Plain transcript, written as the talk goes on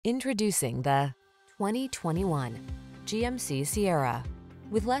Introducing the 2021 GMC Sierra.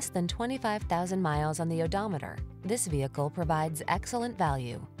 With less than 25,000 miles on the odometer, this vehicle provides excellent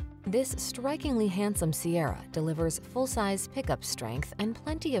value. This strikingly handsome Sierra delivers full-size pickup strength and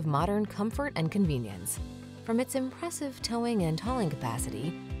plenty of modern comfort and convenience. From its impressive towing and hauling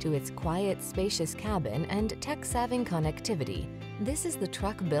capacity to its quiet, spacious cabin and tech-savvy connectivity, this is the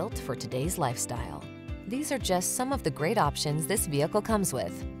truck built for today's lifestyle. These are just some of the great options this vehicle comes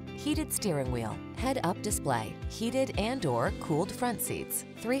with: heated steering wheel, head-up display, heated and/or cooled front seats,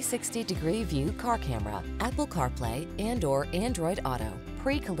 360-degree view car camera, Apple CarPlay and/or Android Auto,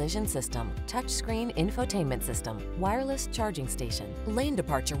 pre-collision system, touchscreen infotainment system, wireless charging station, lane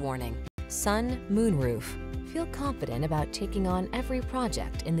departure warning, sun, moonroof. Feel confident about taking on every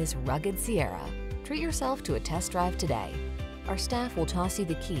project in this rugged Sierra. Treat yourself to a test drive today. Our staff will toss you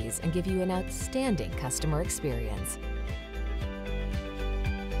the keys and give you an outstanding customer experience.